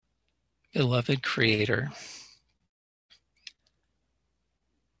Beloved Creator,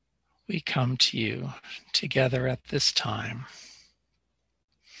 we come to you together at this time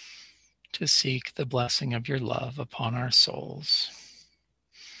to seek the blessing of your love upon our souls.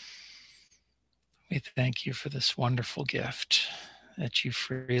 We thank you for this wonderful gift that you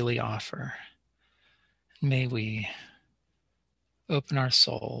freely offer. May we open our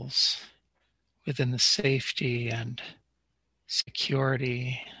souls within the safety and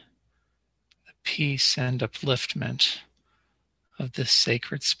security, the peace and upliftment of this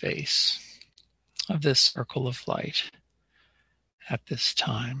sacred space, of this circle of light at this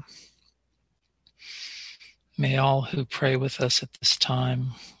time. May all who pray with us at this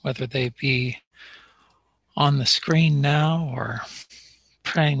time, whether they be on the screen now or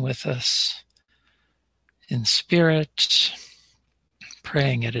praying with us in spirit,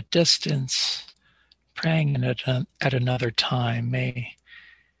 praying at a distance, praying at another time, may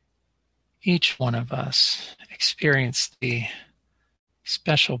each one of us experience the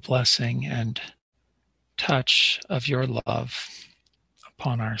special blessing and touch of your love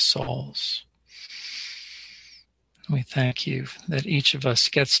upon our souls. We thank you that each of us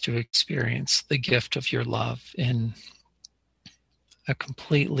gets to experience the gift of your love in a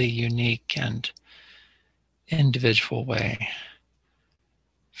completely unique and individual way.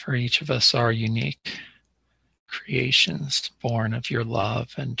 For each of us are unique creations born of your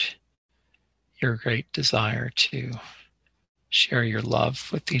love and your great desire to share your love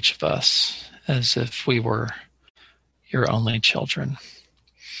with each of us as if we were your only children.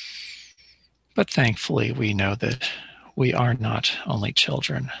 But thankfully, we know that we are not only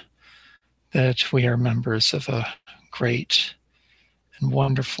children, that we are members of a great and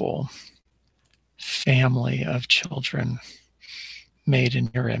wonderful family of children made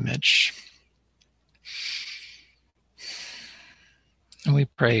in your image. And we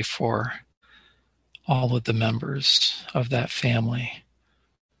pray for all of the members of that family,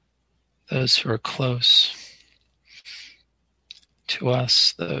 those who are close to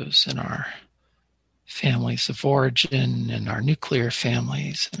us, those in our families of origin, and our nuclear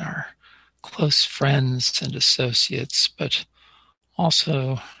families, and our close friends and associates, but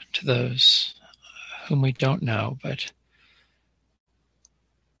also to those whom we don't know, but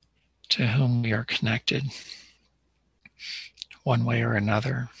to whom we are connected one way or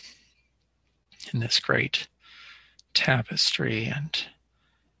another in this great tapestry and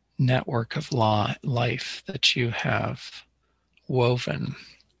network of life that you have woven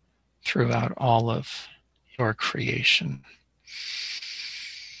throughout all of your creation.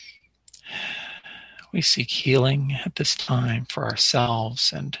 We seek healing at this time for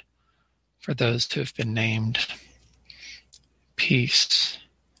ourselves and for those who have been named, peace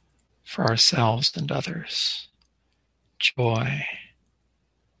for ourselves and others, joy,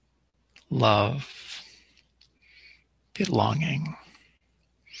 love, belonging.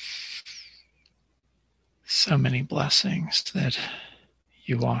 So many blessings that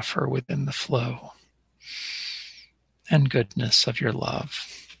you offer within the flow and goodness of your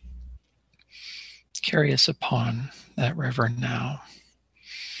love. Carry us upon that river now,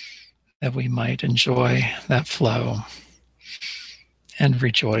 that we might enjoy that flow and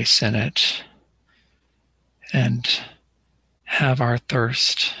rejoice in it and have our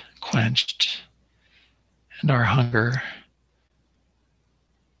thirst quenched and our hunger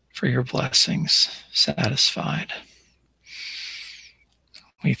for your blessings satisfied.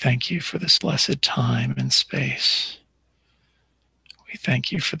 We thank you for this blessed time and space. We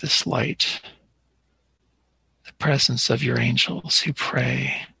thank you for this light, the presence of your angels who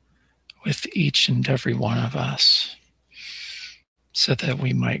pray with each and every one of us so that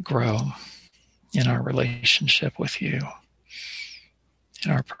we might grow in our relationship with you,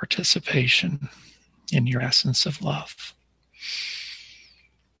 in our participation in your essence of love.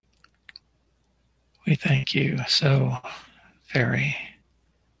 We thank you so very,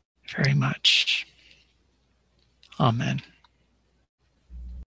 very much. Amen.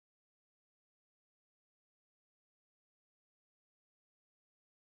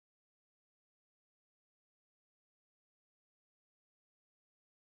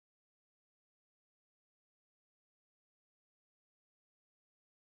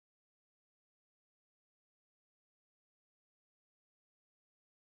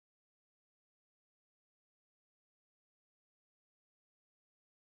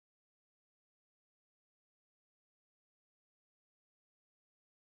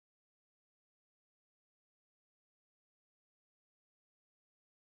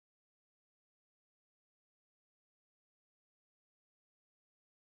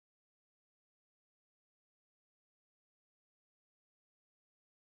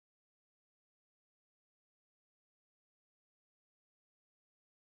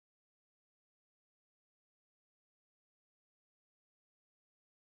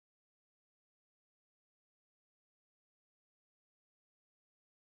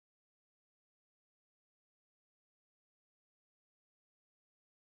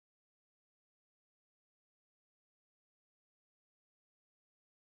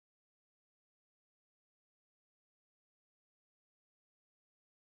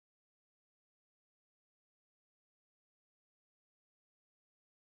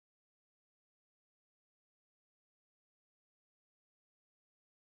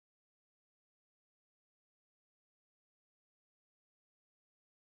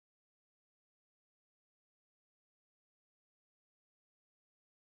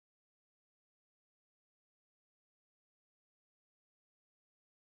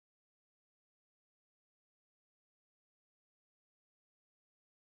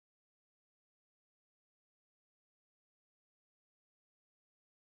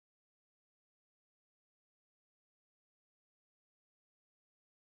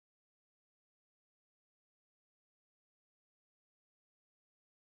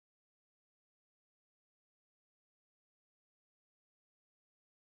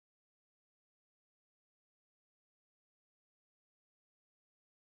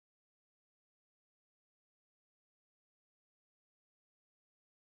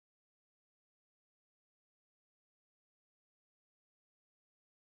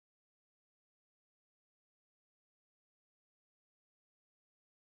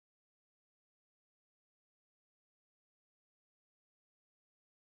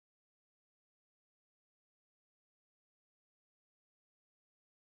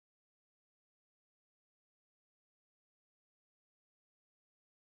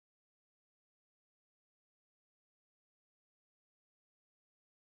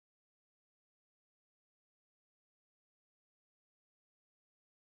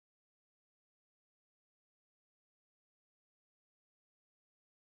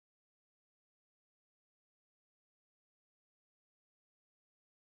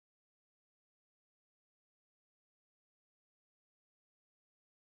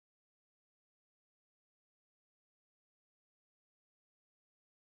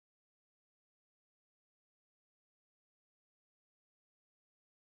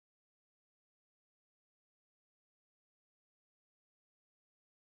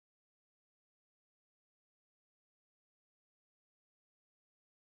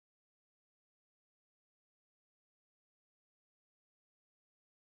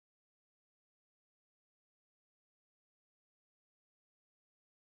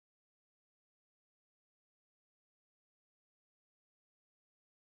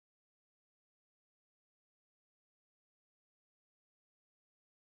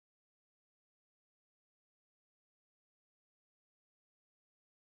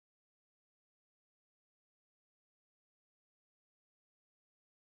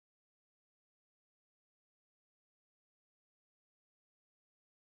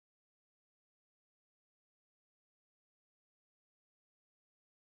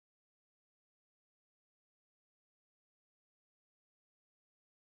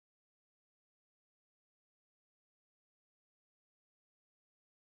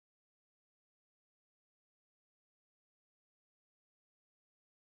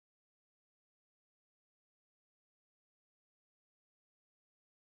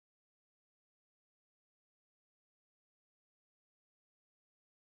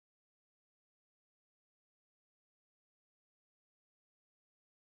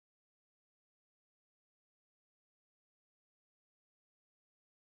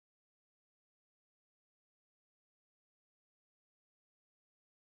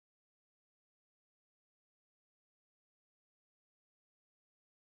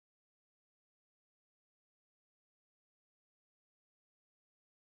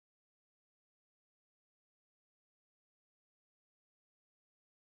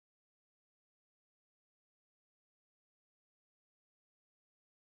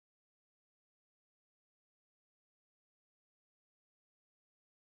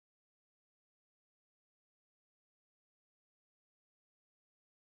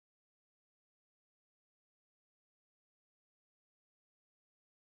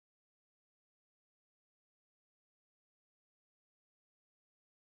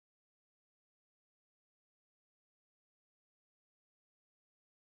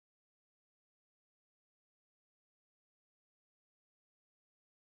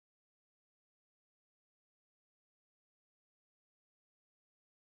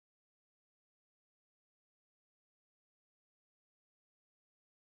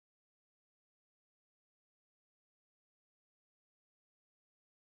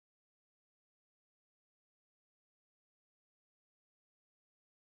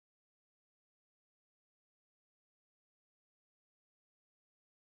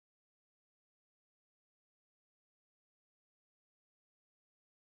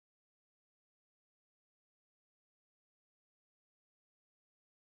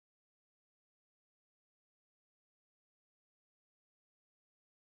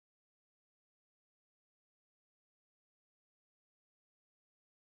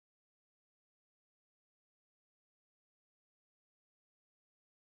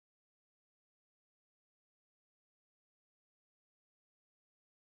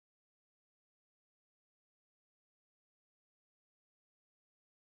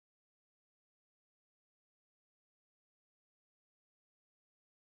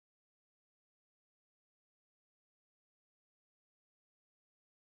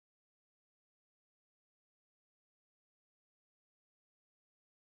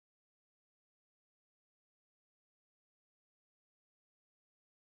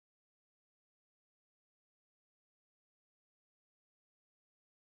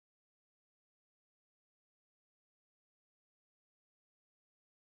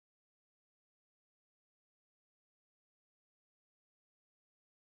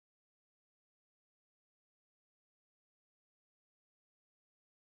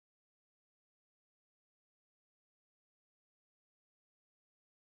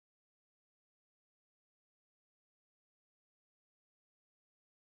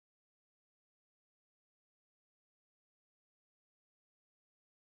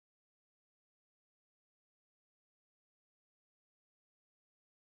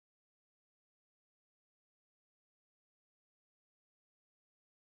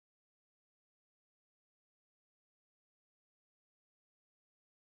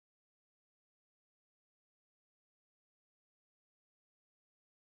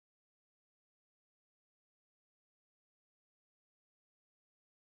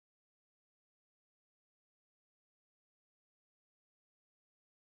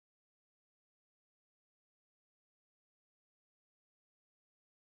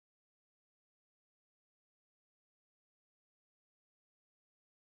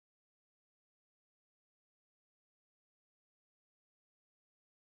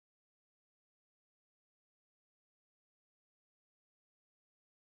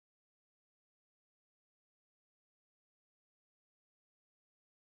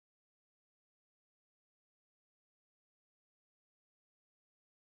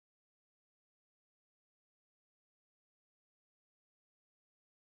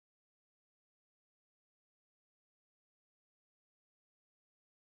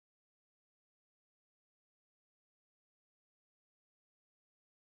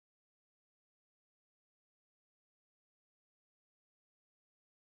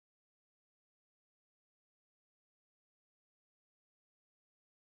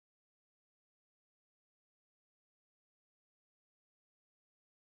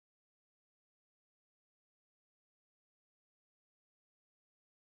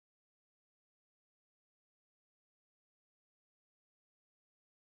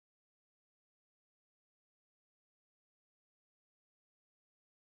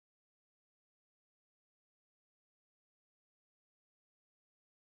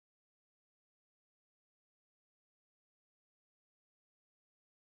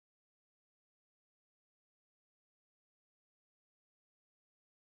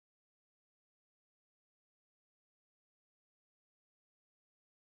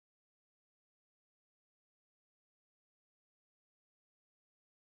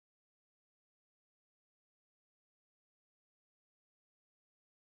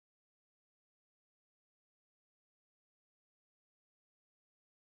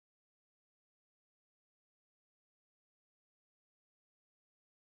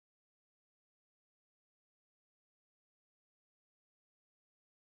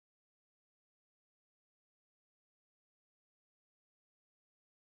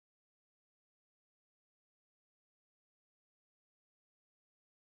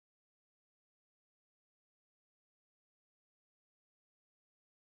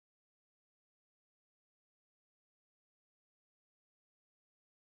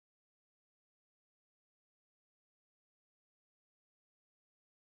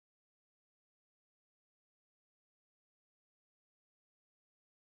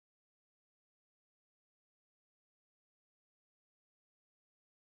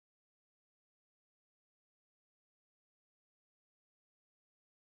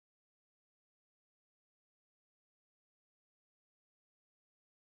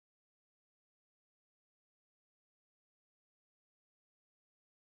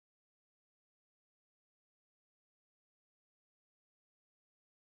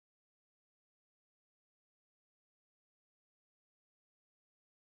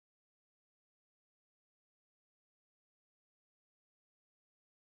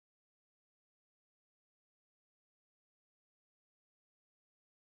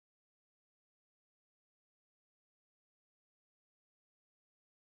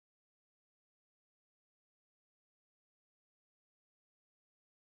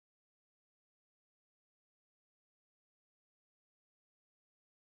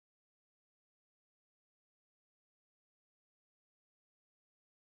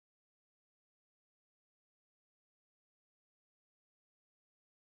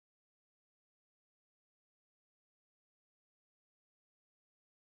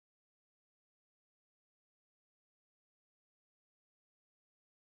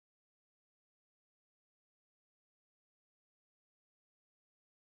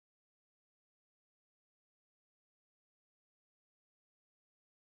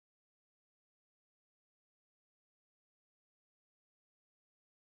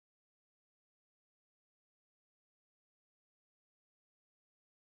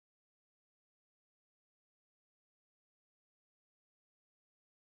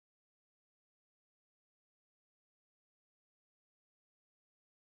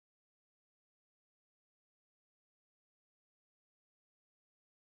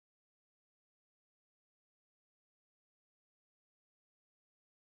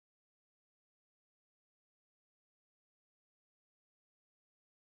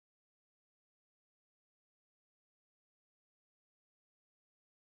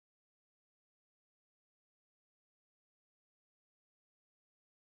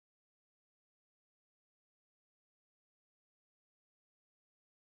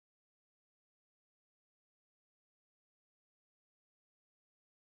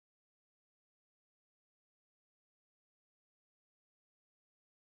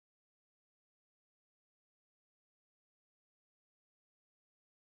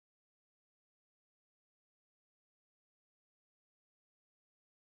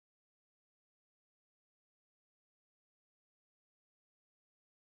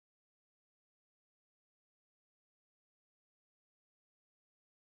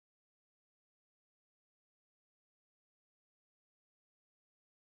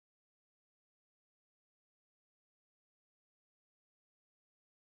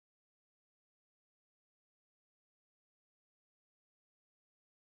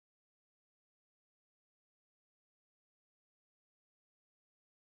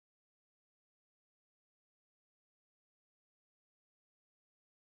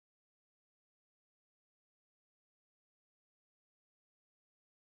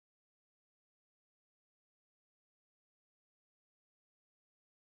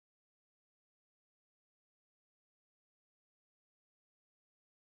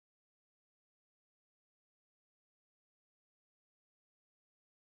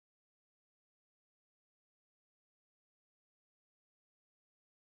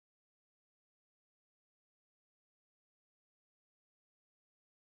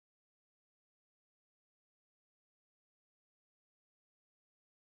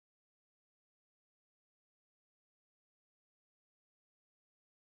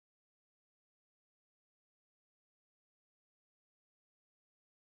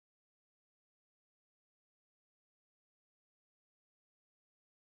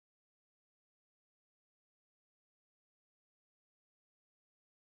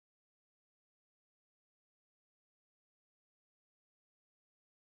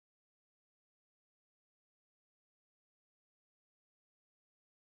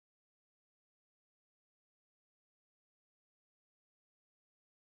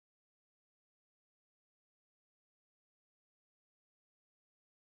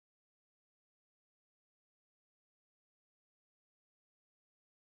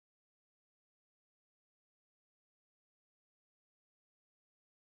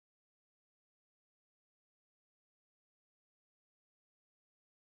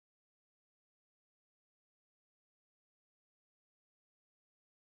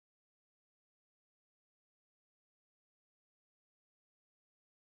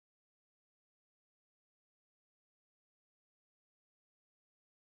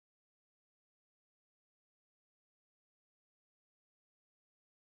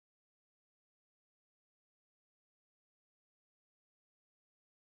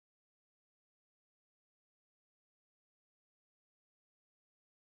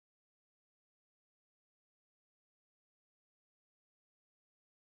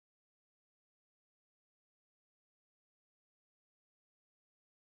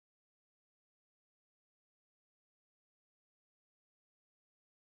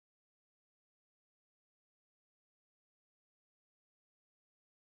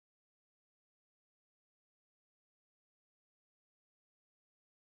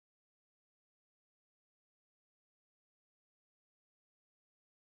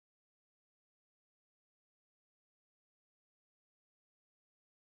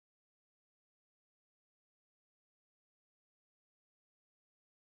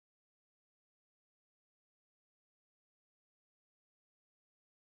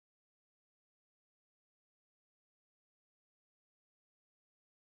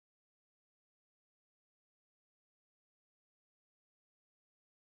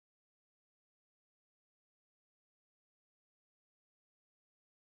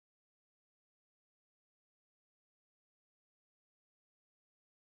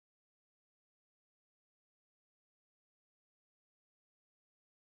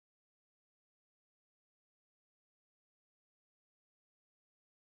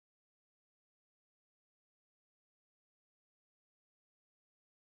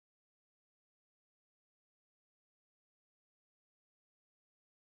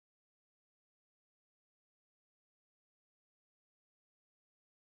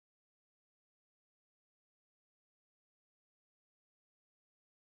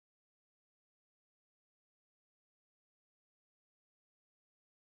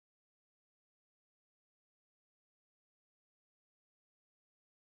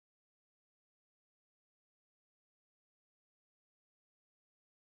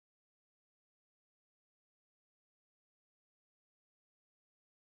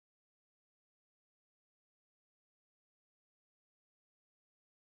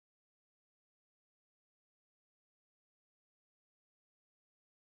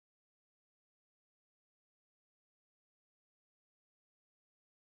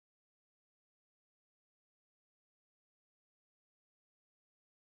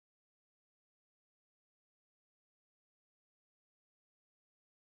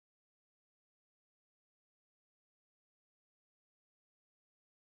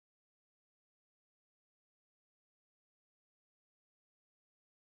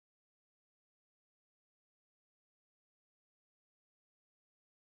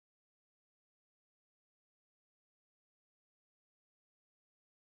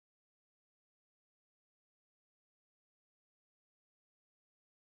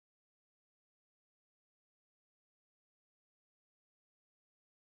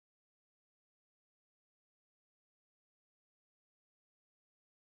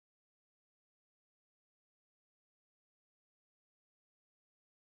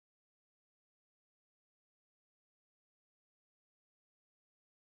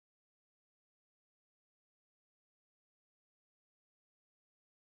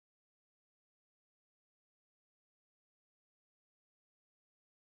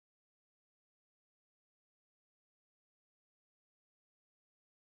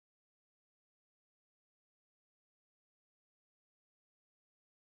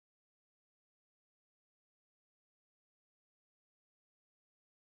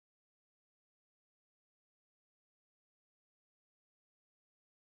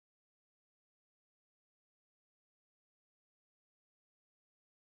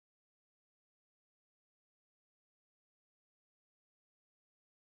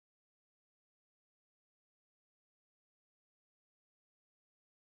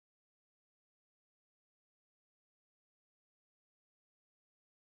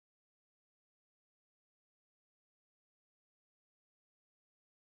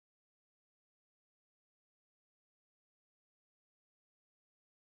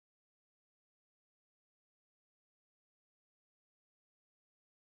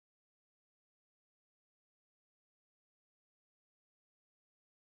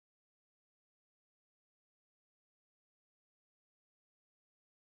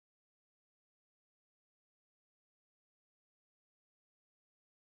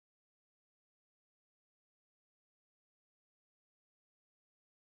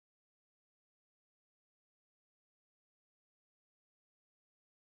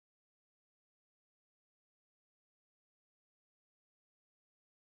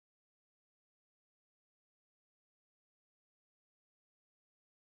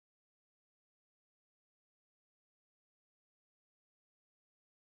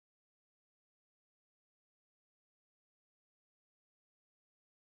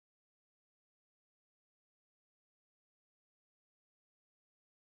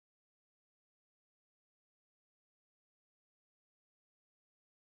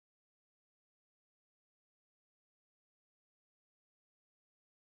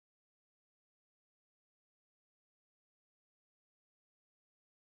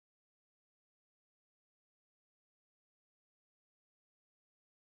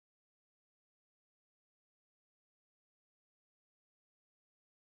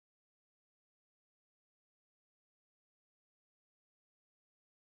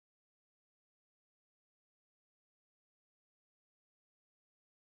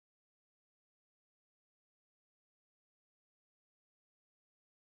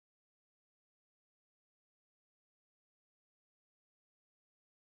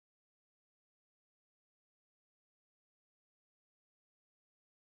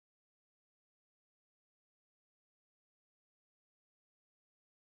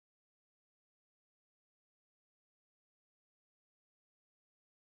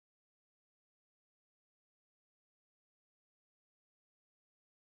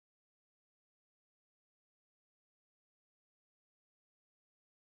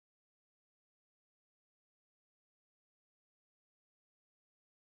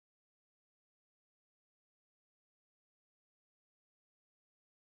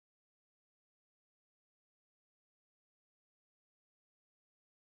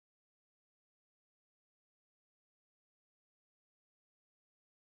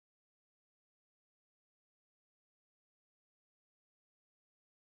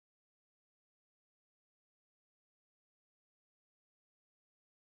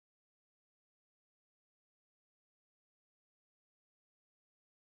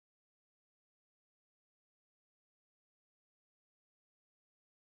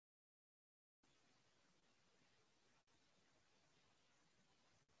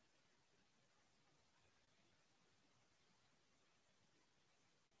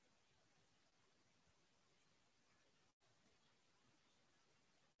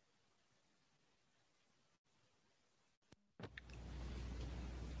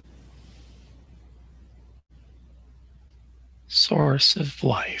 Source of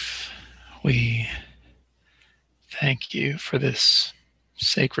life, we thank you for this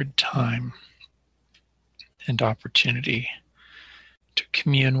sacred time and opportunity to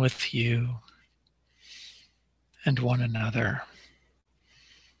commune with you and one another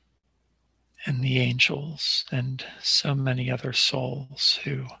and the angels and so many other souls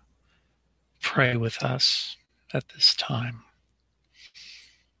who pray with us at this time.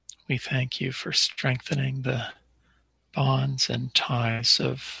 We thank you for strengthening the bonds and ties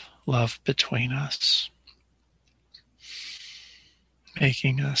of love between us,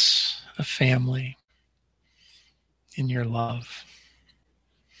 making us a family in your love.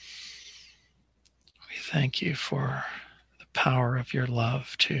 We thank you for the power of your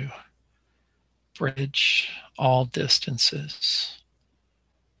love to bridge all distances,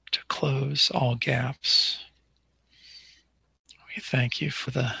 to close all gaps. We thank you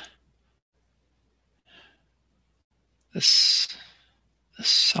for the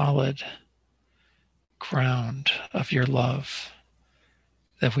solid ground of your love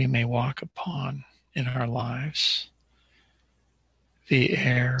that we may walk upon in our lives, the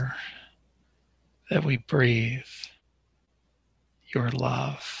air that we breathe, your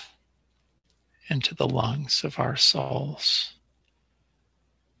love into the lungs of our souls,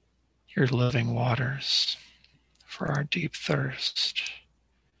 your living waters for our deep thirst,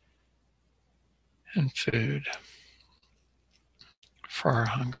 and food for our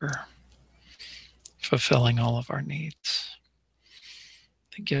hunger, fulfilling all of our needs.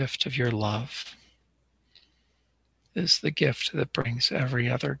 The gift of your love is the gift that brings every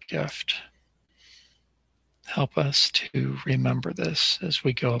other gift. Help us to remember this as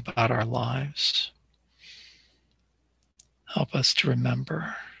we go about our lives. Help us to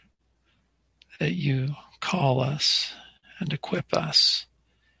remember that you call us and equip us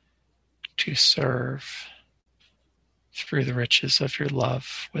to serve through the riches of your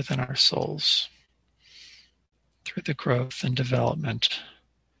love within our souls, through the growth and development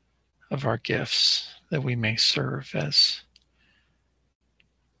of our gifts, that we may serve as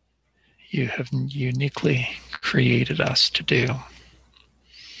you have uniquely created us to do.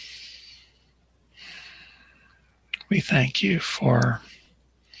 We thank you for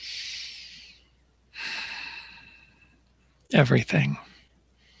everything,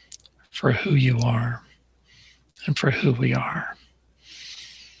 for who you are and for who we are.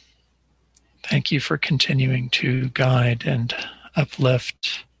 Thank you for continuing to guide and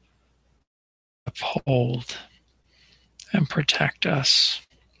uplift, uphold, and protect us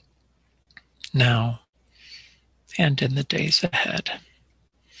now and in the days ahead.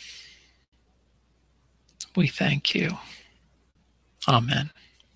 We thank you. Amen.